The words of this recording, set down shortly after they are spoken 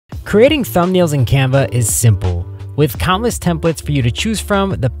Creating thumbnails in Canva is simple. With countless templates for you to choose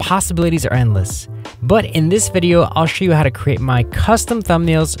from, the possibilities are endless. But in this video, I'll show you how to create my custom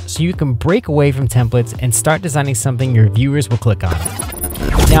thumbnails so you can break away from templates and start designing something your viewers will click on.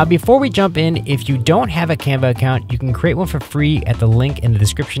 Now, before we jump in, if you don't have a Canva account, you can create one for free at the link in the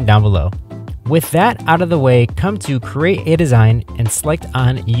description down below. With that out of the way, come to Create a Design and select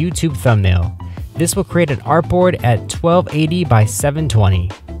on YouTube Thumbnail. This will create an artboard at 1280 by 720.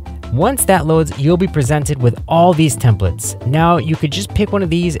 Once that loads, you'll be presented with all these templates. Now, you could just pick one of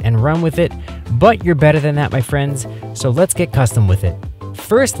these and run with it, but you're better than that, my friends, so let's get custom with it.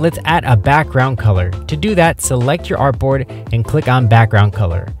 First, let's add a background color. To do that, select your artboard and click on background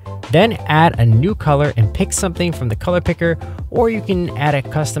color. Then add a new color and pick something from the color picker, or you can add a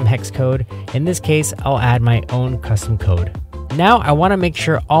custom hex code. In this case, I'll add my own custom code. Now, I want to make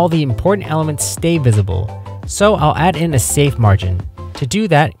sure all the important elements stay visible, so I'll add in a safe margin. To do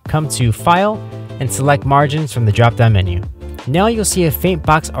that, come to File and select Margins from the drop-down menu. Now you'll see a faint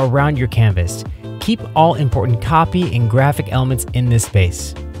box around your canvas. Keep all important copy and graphic elements in this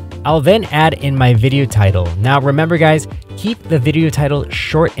space. I'll then add in my video title. Now remember guys, keep the video title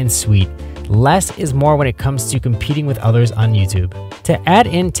short and sweet. Less is more when it comes to competing with others on YouTube. To add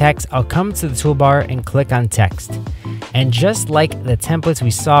in text, I'll come to the toolbar and click on Text. And just like the templates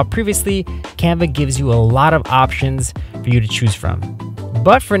we saw previously, Canva gives you a lot of options for you to choose from.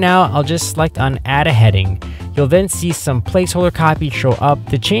 But for now, I'll just select on Add a Heading. You'll then see some placeholder copy show up.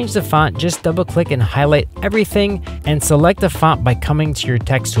 To change the font, just double click and highlight everything and select the font by coming to your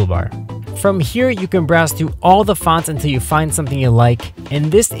text toolbar. From here, you can browse through all the fonts until you find something you like.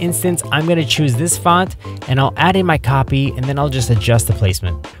 In this instance, I'm going to choose this font and I'll add in my copy and then I'll just adjust the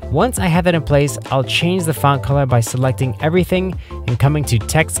placement. Once I have that in place, I'll change the font color by selecting everything and coming to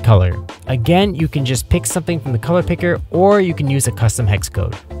text color. Again, you can just pick something from the color picker or you can use a custom hex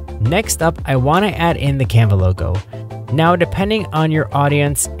code. Next up, I want to add in the Canva logo. Now, depending on your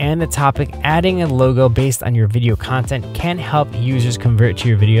audience and the topic, adding a logo based on your video content can help users convert to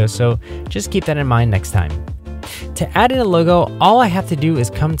your video, so just keep that in mind next time. To add in a logo, all I have to do is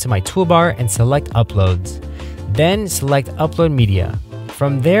come to my toolbar and select Uploads. Then select Upload Media.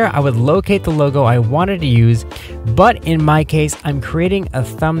 From there, I would locate the logo I wanted to use, but in my case, I'm creating a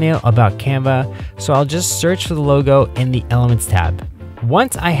thumbnail about Canva, so I'll just search for the logo in the Elements tab.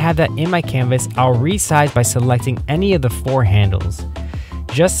 Once I have that in my canvas, I'll resize by selecting any of the 4 handles.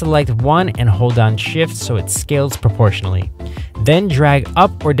 Just select one and hold down Shift so it scales proportionally. Then drag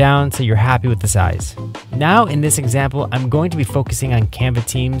up or down till you're happy with the size. Now in this example, I'm going to be focusing on Canva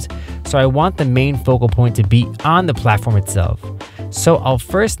Teams, so I want the main focal point to be on the platform itself. So I'll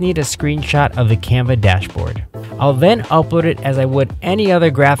first need a screenshot of the Canva dashboard. I'll then upload it as I would any other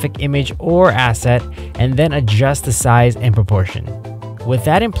graphic image or asset and then adjust the size and proportion. With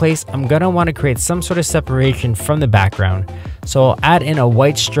that in place, I'm going to want to create some sort of separation from the background, so I'll add in a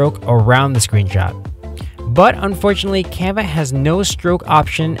white stroke around the screenshot. But unfortunately, Canva has no stroke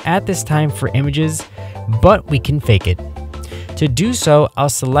option at this time for images, but we can fake it. To do so, I'll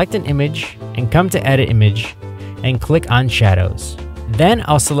select an image and come to Edit Image and click on Shadows. Then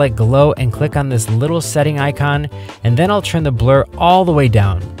I'll select Glow and click on this little setting icon, and then I'll turn the blur all the way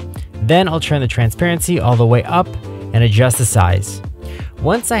down. Then I'll turn the transparency all the way up and adjust the size.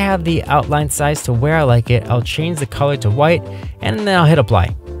 Once I have the outline size to where I like it, I'll change the color to white and then I'll hit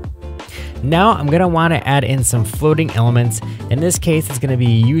apply. Now I'm going to want to add in some floating elements. In this case, it's going to be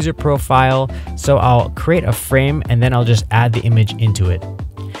a user profile. So I'll create a frame and then I'll just add the image into it.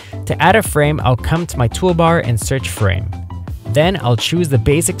 To add a frame, I'll come to my toolbar and search frame. Then I'll choose the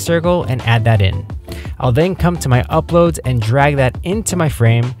basic circle and add that in. I'll then come to my uploads and drag that into my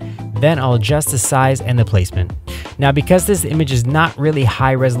frame. Then I'll adjust the size and the placement. Now, because this image is not really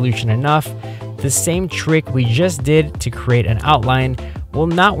high resolution enough, the same trick we just did to create an outline will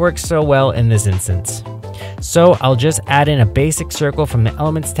not work so well in this instance. So I'll just add in a basic circle from the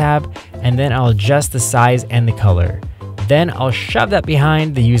Elements tab, and then I'll adjust the size and the color. Then I'll shove that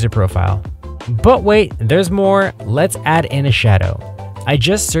behind the user profile. But wait, there's more. Let's add in a shadow. I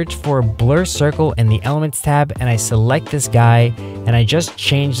just searched for Blur Circle in the Elements tab and I select this guy and I just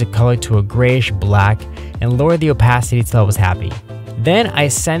change the color to a grayish black and lower the opacity till I was happy. Then I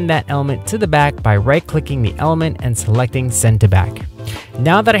send that element to the back by right-clicking the element and selecting Send to Back.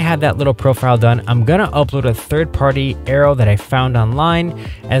 Now that I have that little profile done, I'm gonna upload a third-party arrow that I found online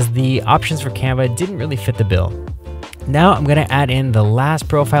as the options for Canva didn't really fit the bill. Now I'm gonna add in the last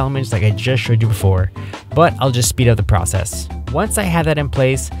profile image like I just showed you before, but I'll just speed up the process. Once I have that in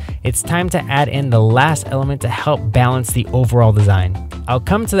place, it's time to add in the last element to help balance the overall design. I'll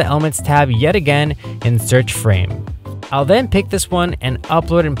come to the Elements tab yet again and search Frame. I'll then pick this one and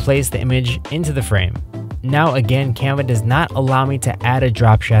upload and place the image into the frame. Now again, Canva does not allow me to add a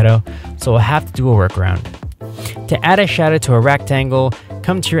drop shadow, so I'll have to do a workaround. To add a shadow to a rectangle,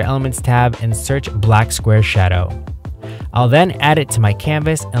 come to your Elements tab and search Black Square Shadow. I'll then add it to my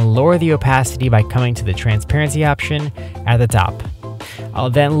canvas and lower the opacity by coming to the transparency option at the top. I'll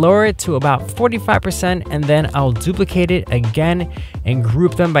then lower it to about 45% and then I'll duplicate it again and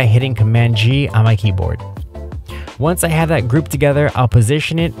group them by hitting Command G on my keyboard. Once I have that grouped together, I'll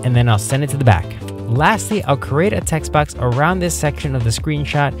position it and then I'll send it to the back. Lastly, I'll create a text box around this section of the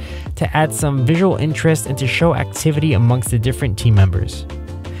screenshot to add some visual interest and to show activity amongst the different team members.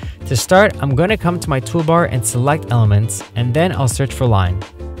 To start, I'm going to come to my toolbar and select Elements, and then I'll search for line.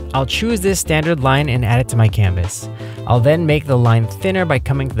 I'll choose this standard line and add it to my canvas. I'll then make the line thinner by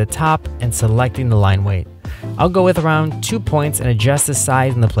coming to the top and selecting the line weight. I'll go with around 2 points and adjust the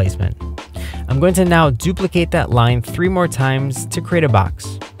size and the placement. I'm going to now duplicate that line 3 more times to create a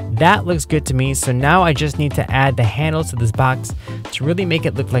box. That looks good to me, so now I just need to add the handles to this box to really make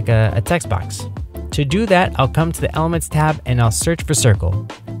it look like a text box. To do that, I'll come to the Elements tab and I'll search for circle.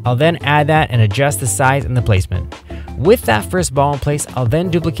 I'll then add that and adjust the size and the placement. With that first ball in place, I'll then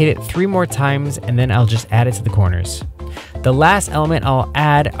duplicate it 3 more times and then I'll just add it to the corners. The last element I'll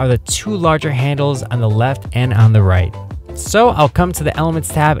add are the 2 larger handles on the left and on the right. So I'll come to the Elements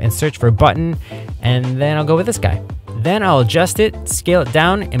tab and search for button, and then I'll go with this guy. Then I'll adjust it, scale it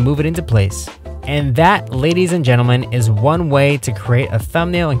down, and move it into place. And that, ladies and gentlemen, is one way to create a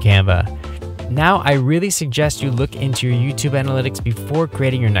thumbnail in Canva. Now, I really suggest you look into your YouTube analytics before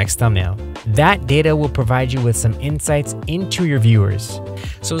creating your next thumbnail. That data will provide you with some insights into your viewers.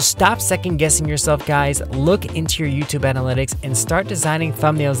 So stop second guessing yourself, guys. Look into your YouTube analytics and start designing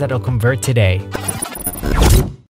thumbnails that'll convert today.